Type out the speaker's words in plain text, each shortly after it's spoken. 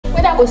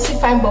go see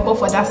fine bubble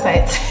for that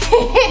side.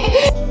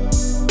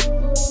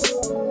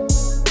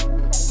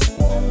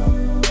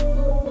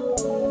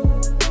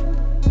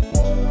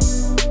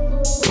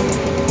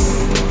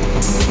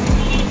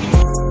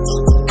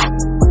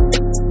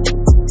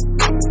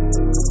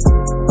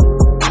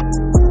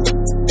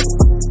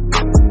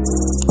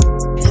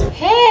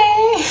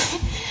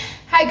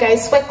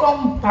 Guys,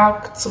 welcome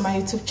back to my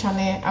YouTube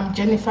channel. I'm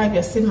Jennifer. If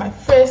you're seeing my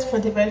face for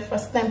the very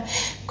first time,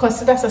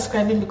 consider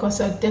subscribing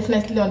because you're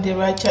definitely on the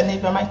right channel.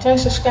 If you're my channel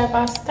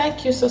subscribers,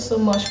 thank you so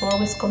much for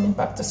always coming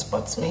back to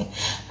support me.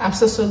 I'm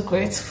so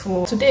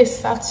grateful. Today is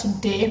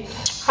Saturday.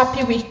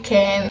 Happy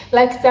weekend.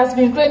 Like, it has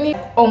been raining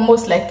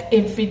almost like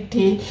every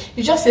day.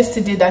 It's just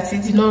yesterday that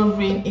it did not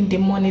rain in the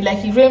morning.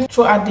 Like, it rained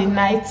throughout the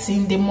night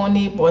in the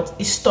morning, but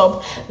it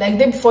stopped. Like,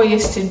 the day before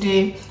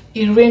yesterday,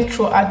 it rained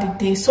throughout the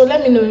day. So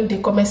let me know in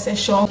the comment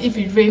section if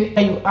it rained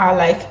where you are,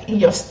 like in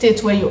your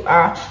state where you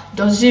are.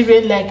 Does it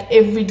rain like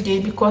every day?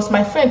 Because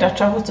my friend that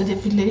traveled to the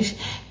village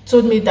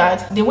told me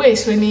that the way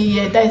it's raining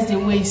here, that is the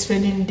way it's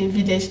raining in the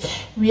village.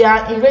 We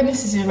are in rainy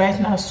season right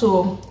now,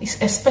 so it's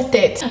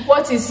expected.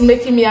 What is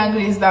making me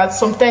angry is that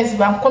sometimes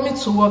if I'm coming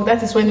to work,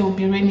 that is when it will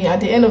be raining.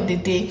 At the end of the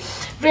day,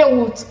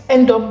 rain would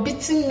end up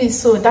beating me.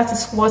 So that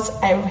is what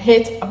I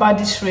hate about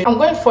this rain. I'm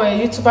going for a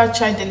YouTuber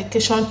child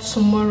dedication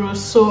tomorrow,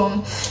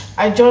 so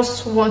I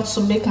just want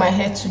to make my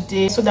hair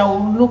today so that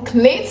will look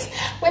neat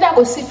when I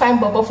go see fine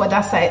bubble for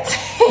that side.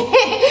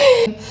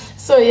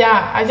 So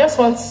yeah, I just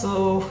want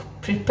to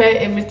prepare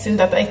everything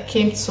that I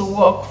came to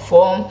work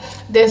for.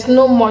 There's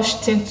no much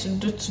thing to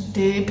do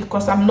today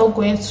because I'm not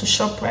going to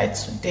shop right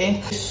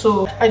today.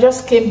 So I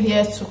just came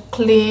here to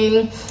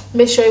clean,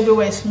 make sure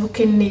everywhere is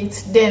looking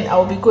neat. Then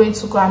I'll be going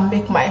to go and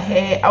make my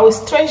hair. I will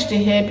stretch the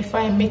hair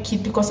before I make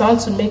it because I want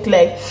to make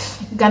like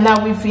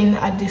Ghana weaving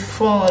at the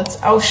front.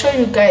 I'll show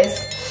you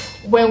guys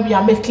when we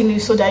are making it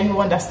so that you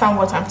understand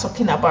what I'm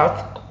talking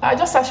about. I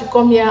just have to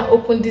come here and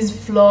open this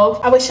vlog.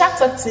 I will shall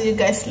talk to you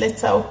guys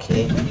later,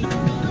 okay?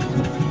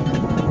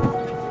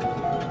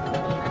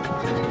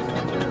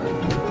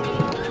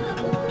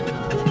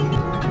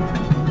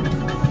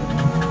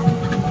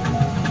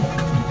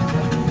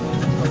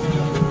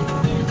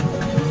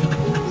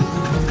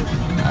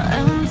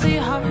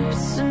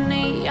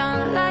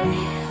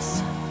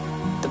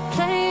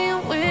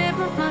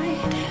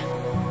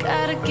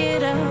 Gotta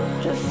get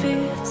out of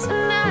here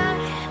tonight.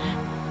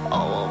 Oh,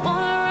 I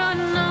wanna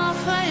run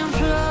off and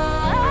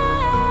fly.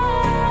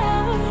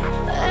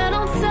 And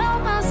I'll tell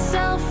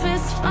myself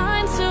it's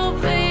fine to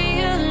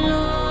be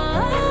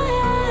alone,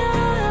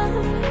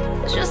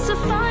 just to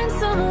find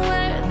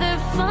somewhere that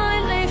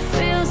finally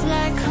feels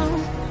like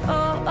home.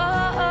 Oh,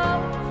 oh, oh.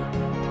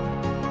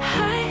 I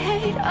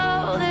hate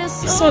all this.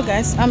 So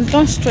guys, I'm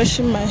done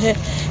stretching my hair.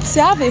 See,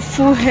 I have a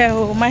full hair.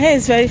 My hair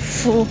is very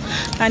full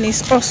and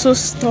it's also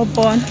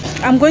stubborn.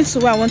 I'm going to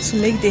where I want to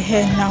make the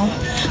hair now.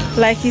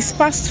 Like, it's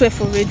past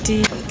 12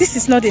 already. This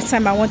is not the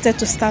time I wanted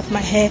to start my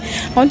hair.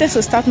 I wanted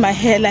to start my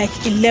hair like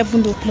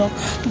 11 o'clock.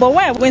 But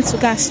when I went to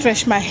go and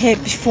stretch my hair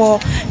before,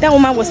 that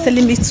woman was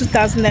telling me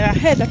 2,000 naira.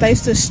 Hair that I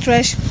used to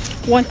stretch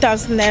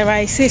 1,000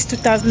 naira. It says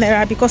 2,000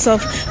 naira because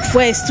of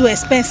fuel is too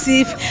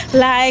expensive.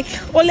 Like,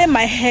 only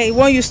my hair, it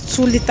won't use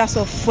 2 liters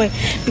of fuel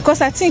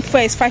because I think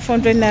fuel is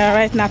 500 naira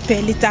right now per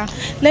liter.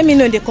 Let me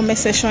know in the comment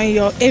section in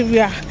your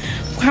area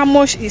how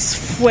much is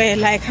fuel,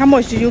 like how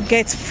much do you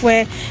get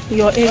fuel in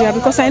your area,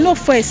 because I know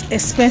fuel is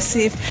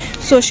expensive.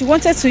 So she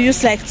wanted to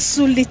use like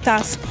 2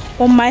 liters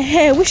on my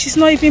hair, which is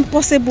not even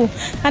possible,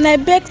 and I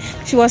begged.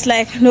 She was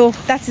like, no,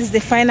 that is the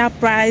final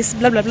price,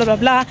 blah blah blah blah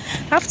blah,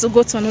 I have to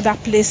go to another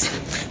place.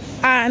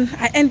 And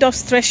I end up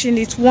stretching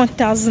it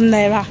 1,000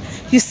 naira,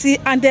 you see,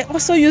 and they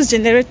also use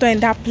generator in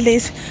that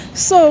place.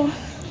 So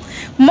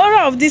moral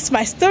of this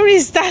my story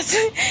is that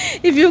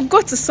if you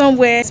go to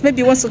somewhere, maybe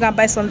you want to go and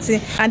buy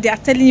something and they are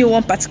telling you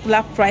one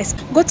particular price,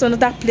 go to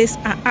another place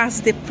and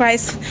ask the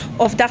price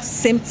of that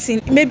same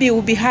thing. Maybe it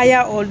will be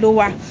higher or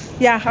lower.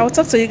 Yeah, I will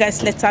talk to you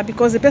guys later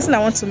because the person I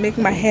want to make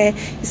my hair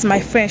is my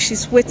friend.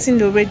 She's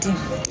waiting already.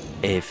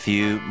 A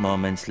few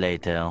moments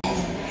later.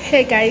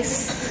 Hey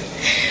guys,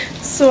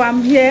 so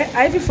I'm here.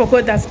 I even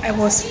forgot that I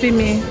was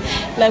filming.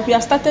 Like, we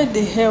have started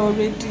the hair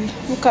already.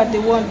 Look at the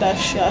one that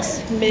she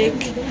has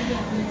made.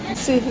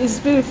 See, it's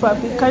beautiful.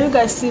 Can you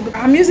guys see?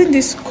 I'm using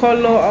this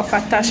color of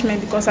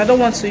attachment because I don't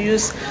want to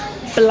use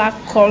black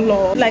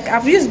color. Like,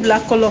 I've used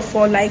black color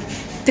for like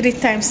 3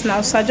 times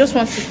now, so I just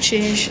want to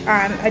change,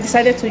 and I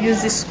decided to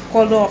use this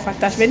color of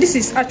attachment. This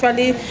is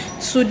actually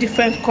 2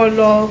 different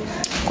color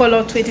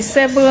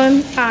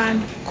 27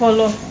 and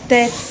color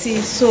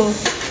 30. So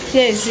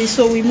here is it.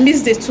 So we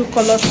mix the 2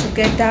 colors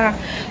together.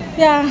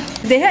 Yeah,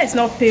 the hair is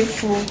not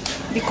painful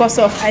because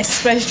of I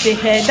stretched the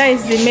hair. That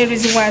is the main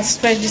reason why I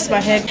stretched this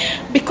my hair,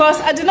 because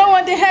I do not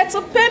want the hair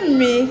to pain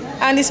me,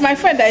 and it's my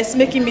friend that is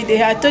making me the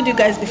hair. I told you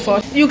guys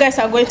before. You guys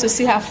are going to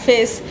see her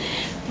face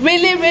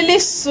really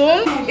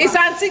soon. It's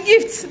Auntie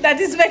Gift that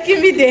is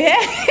making me the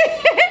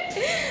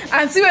hair.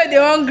 Auntie, when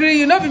they're hungry,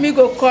 you know, me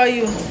go call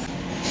you.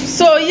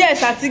 So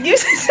yes, Auntie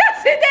Gift.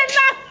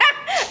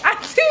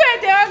 Auntie,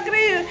 when they're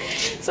hungry,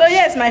 So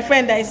yes, my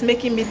friend that is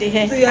making me the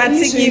hair. So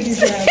Auntie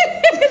Gift.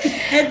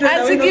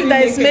 Auntie Gift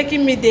that is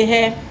making me the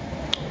hair.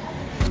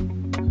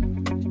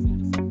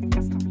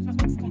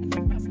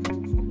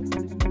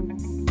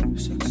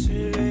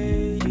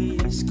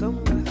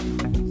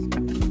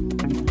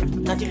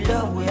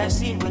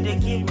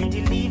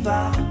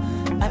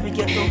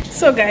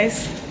 So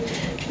guys,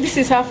 this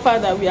is how far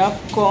that we have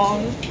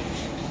gone.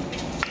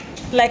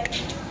 Like,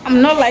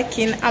 I'm not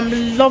liking,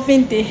 I'm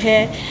loving the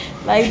hair.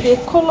 Like, the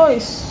color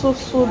is so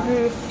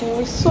beautiful.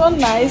 It's so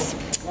nice.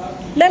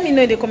 Let me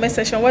know in the comment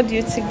section, what do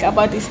you think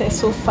about this hair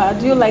so far?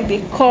 Do you like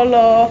the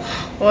color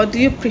or do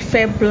you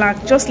prefer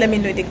black? Just let me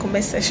know in the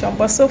comment section.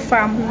 But so far,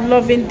 I'm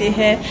loving the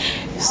hair.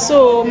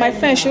 So my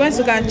friend, she went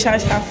to go and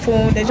charge her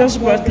phone. They just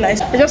brought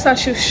lights. I just have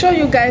to show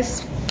you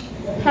guys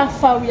how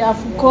far we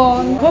have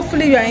gone.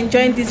 Hopefully you are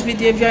enjoying this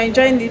video. If you are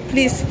enjoying it,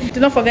 please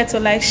do not forget to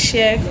like,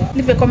 share,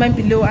 leave a comment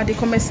below at the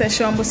comment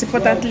section. Most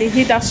importantly,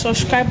 hit that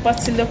subscribe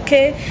button,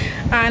 okay,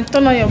 and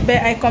turn on your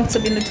bell icon to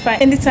be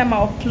notified anytime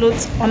I upload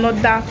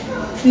another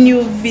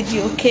new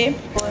video, okay.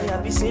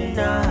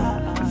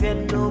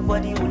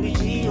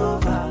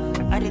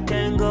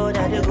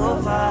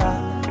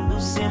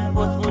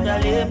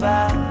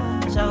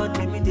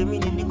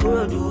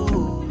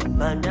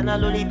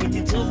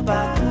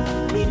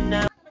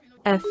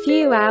 A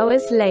few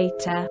hours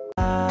later.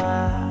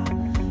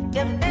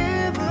 Them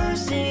never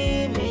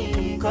see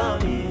me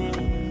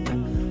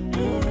coming,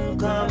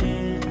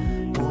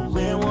 coming.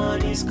 Where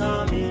one is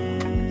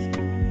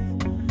coming.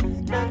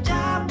 Now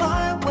job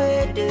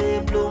where they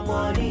blow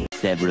money.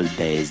 Several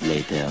days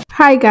later.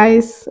 Hi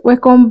guys,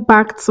 welcome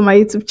back to my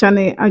YouTube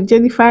channel. I'm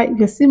Jennifer. If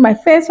you see my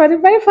face for the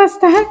very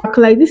first time,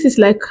 like, this is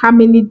like how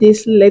many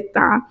days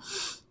later.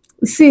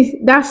 See,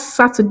 that's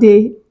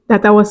Saturday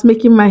that I was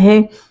making my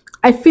hair.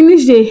 I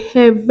finished the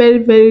hair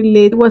very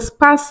late. It was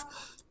past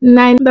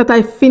 9 that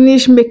I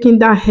finished making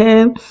that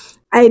hair.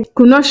 I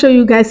could not show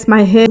you guys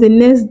my hair. The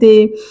next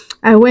day,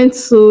 I went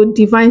to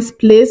Divine's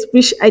place,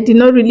 which I did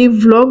not really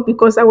vlog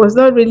because I was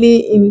not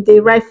really in the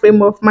right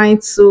frame of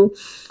mind to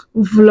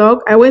vlog.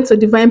 I went to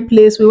Divine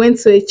place. We went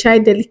to a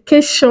child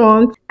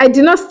dedication. I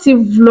did not still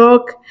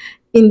vlog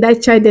in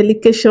that child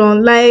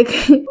dedication. Like,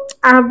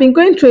 I have been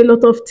going through a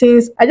lot of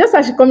things. I just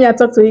actually come here and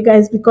talk to you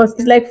guys because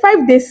it's like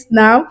 5 days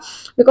now,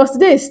 because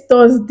today is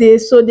Thursday.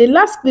 So the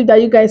last clip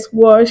that you guys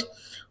watched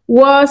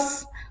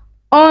was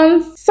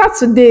on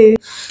Saturday.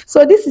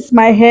 So this is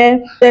my hair.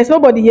 There's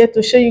nobody here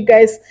to show you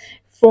guys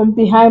from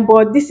behind,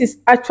 but this is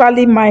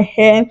actually my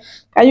hair.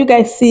 Can you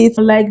guys see it?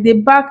 Like, the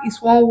back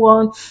is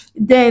one,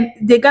 then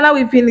the Ghana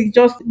weaving is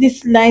just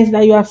these lines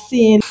that you are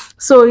seeing.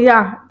 So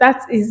yeah,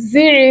 that is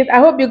it. I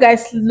hope you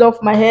guys love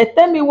my hair.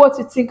 Tell me what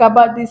you think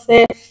about this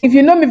hair. If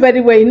you know me very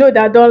well, you know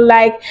that I don't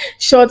like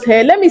short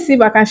hair. Let me see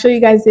if I can show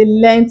you guys the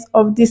length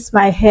of this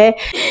my hair.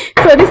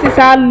 So this is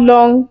how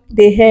long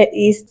the hair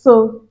is.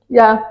 So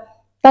yeah,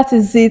 that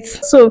is it.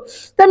 So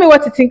tell me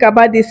what you think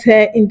about this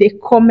hair in the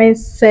comment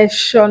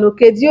section,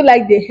 okay? Do you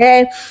like the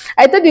hair?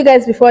 I told you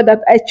guys before that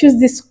I choose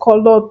this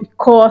color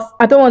because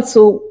I don't want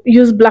to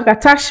use black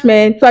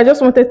attachment, so I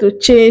just wanted to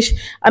change,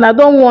 and I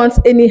don't want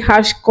any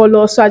harsh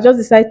color, so I just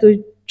decided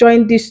to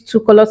join these two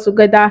colors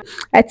together.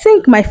 I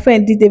think my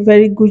friend did a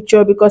very good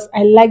job because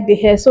I like the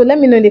hair. So let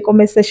me know in the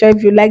comment section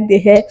if you like the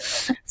hair.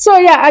 So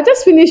yeah, I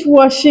just finished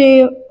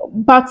watching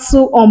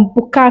Battle on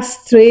Buka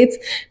Street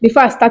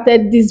before I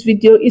started this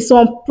video. It's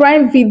on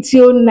Prime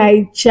Video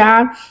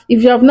Niger.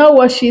 If you have not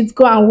watched it,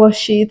 go and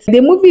watch it.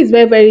 The movie is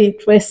very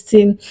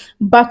interesting.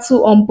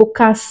 Battle on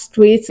Buka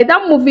Street.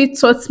 That movie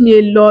taught me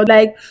a lot.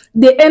 Like,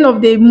 the end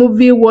of the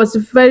movie was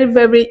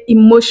very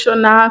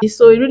emotional.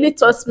 So it really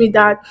taught me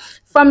that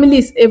family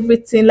is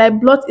everything.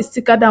 Like, blood is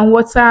thicker than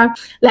water.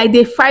 Like,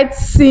 the fight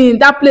scene,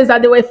 that place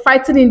that they were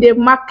fighting in the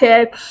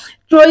market,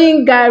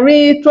 throwing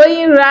garri,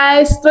 throwing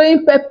rice,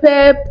 throwing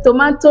pepper,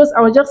 tomatoes.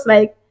 I was just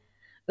like,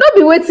 not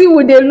be waiting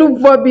with the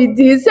look for be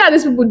this. See how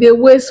these people, they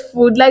waste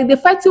food. Like, the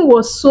fighting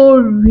was so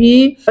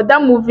real. But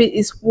that movie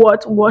is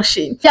worth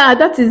watching. Yeah,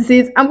 that is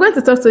it. I'm going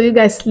to talk to you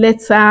guys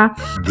later.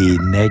 The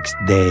next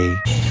day.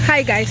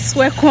 Hi guys,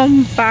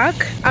 welcome back.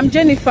 I'm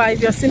Jennifer.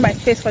 If you're seeing my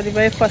face for the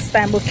very first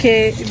time,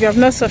 okay, if you have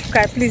not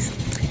subscribed, please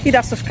hit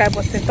that subscribe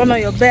button, turn on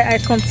your bell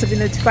icon to be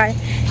notified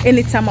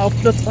anytime I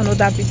upload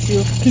another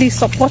video. Please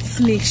support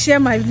me, share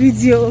my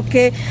video,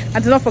 okay,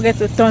 and do not forget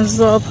to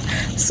thumbs up.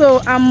 So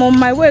I'm on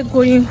my way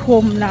going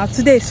home now.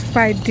 Today is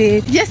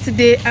Friday.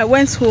 Yesterday I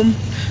went home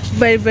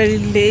very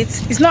late.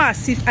 It's not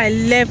as if I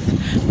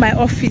left my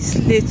office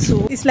late,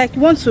 so it's like it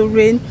wants to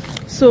rain,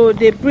 so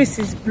the breeze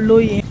is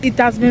blowing. It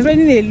has been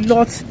raining a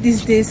lot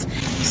these days.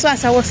 So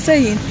as I was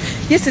saying,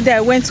 yesterday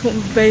I went home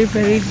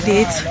very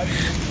late.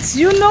 Do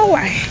you know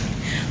why?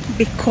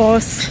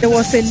 Because there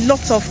was a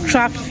lot of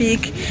traffic.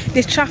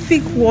 The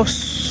traffic was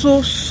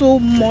so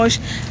much.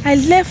 I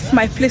left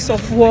my place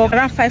of work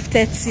around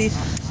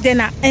 5:30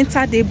 Then I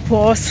entered the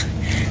bus.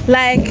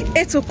 Like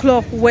 8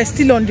 o'clock, we're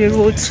still on the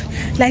road.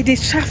 Like the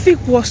traffic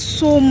was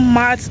so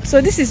mad.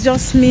 So this is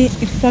just me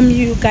informing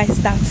you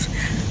guys that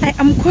I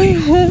am going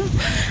home.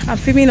 I'm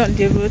filming on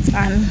the road,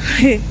 and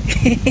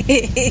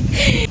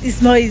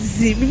it's not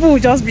easy. People will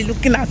just be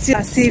looking at you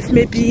as if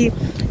maybe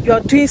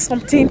you're doing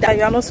something that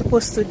you are not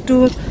supposed to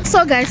do.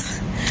 So guys,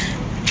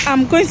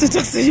 I'm going to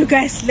talk to you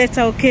guys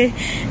later, okay?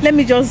 Let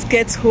me just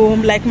get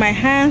home. Like my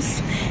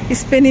hands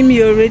is paining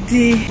me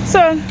already.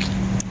 So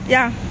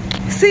yeah,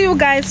 see you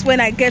guys when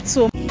I get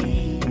home.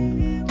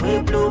 We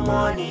blow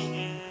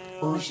money,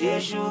 oh she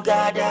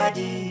sugar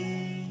daddy.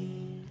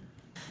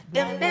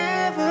 Them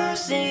never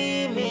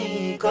see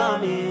me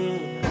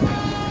coming.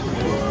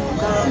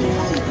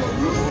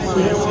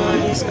 The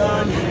one is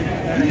coming.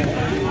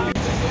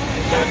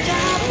 The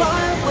job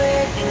boy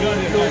waiting.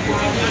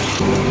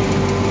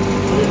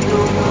 We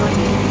blow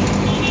money,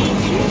 oh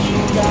she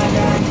sugar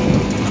daddy.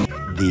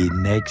 The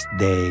next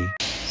day.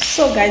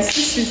 So guys,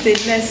 this is the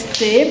next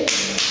day.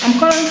 I'm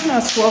currently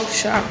at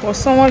workshop, but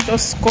someone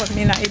just called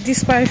me now, a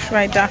dispatch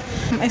rider.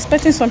 I'm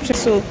expecting something,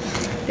 so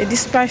the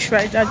dispatch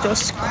rider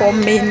just called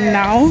me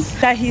now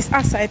that he's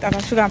outside and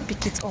I'm sure I can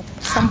pick it up.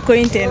 So I'm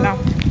going there now.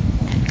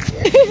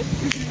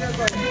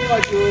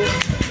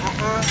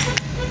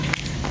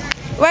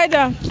 Well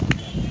done.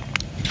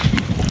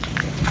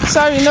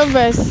 Sorry, no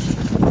verse.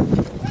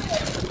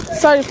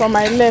 Sorry for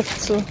my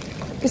left too.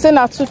 He said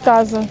now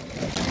 2,000.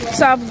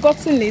 So I've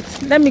gotten it.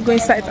 Let me go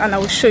inside and I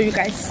will show you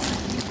guys.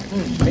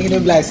 You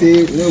don't like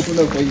say we open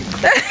up for you.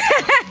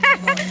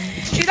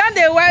 You don't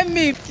they whine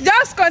me.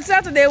 Just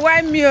consider to they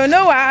whine me,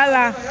 no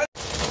wahala.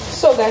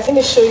 So guys, let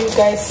me show you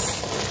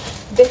guys.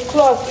 The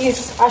cloth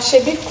is a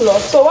shabby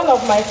cloth. So one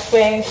of my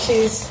friends,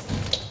 she's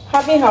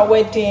having her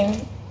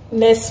wedding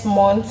next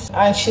month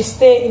and she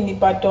stay in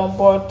Ibadan,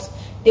 but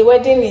the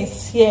wedding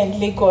is here in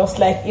Lagos,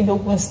 like in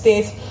Ogun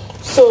State.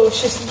 So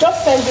she's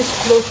just sent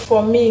this clothes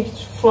for me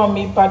from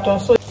Ibadan.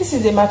 So this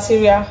is the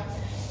material.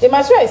 The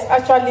material is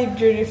actually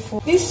beautiful.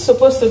 This is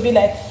supposed to be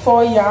like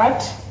 4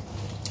 yard.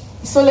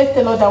 It's only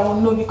tailor that will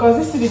know because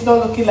this thing is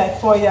not looking like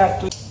 4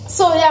 yard.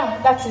 So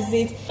yeah, that is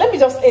it. Let me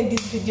just end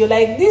this video.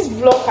 Like this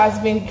vlog has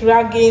been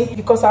dragging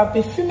because I've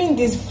been filming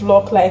this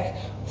vlog like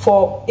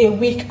for a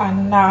week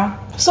and now.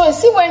 So you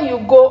see, when you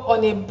go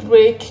on a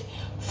break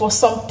for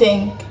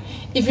something,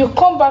 if you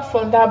come back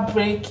from that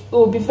break, it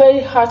will be very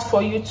hard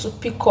for you to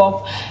pick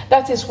up.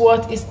 That is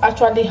what is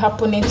actually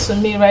happening to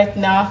me right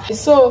now.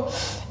 So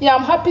yeah,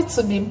 I'm happy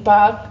to be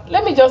back.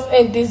 Let me just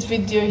end this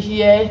video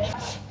here.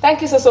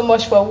 Thank you so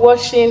much for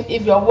watching.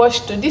 If you're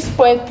watched to this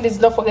point, please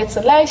don't forget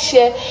to like,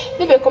 share,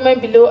 leave a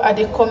comment below at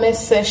the comment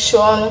section,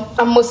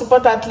 and most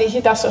importantly,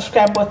 hit that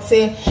subscribe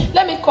button.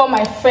 Let me call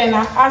my friend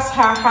and ask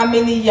her how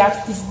many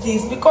yards is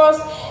this, because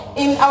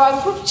in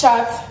our group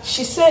chat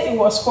she said it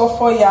was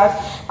 4 yards,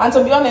 and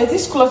to be honest,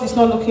 this cloth is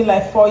not looking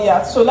like 4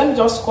 yards. So let me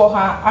just call her,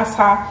 ask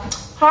her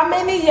how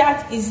many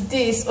yards is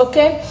this.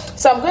 Okay,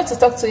 so I'm going to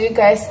talk to you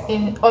guys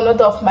in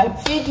another of my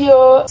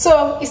video.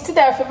 So it's still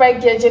your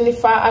favorite girl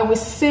Jennifer. I will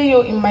see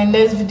you in my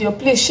next video.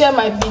 Please share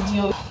my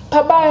video.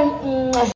 Bye bye.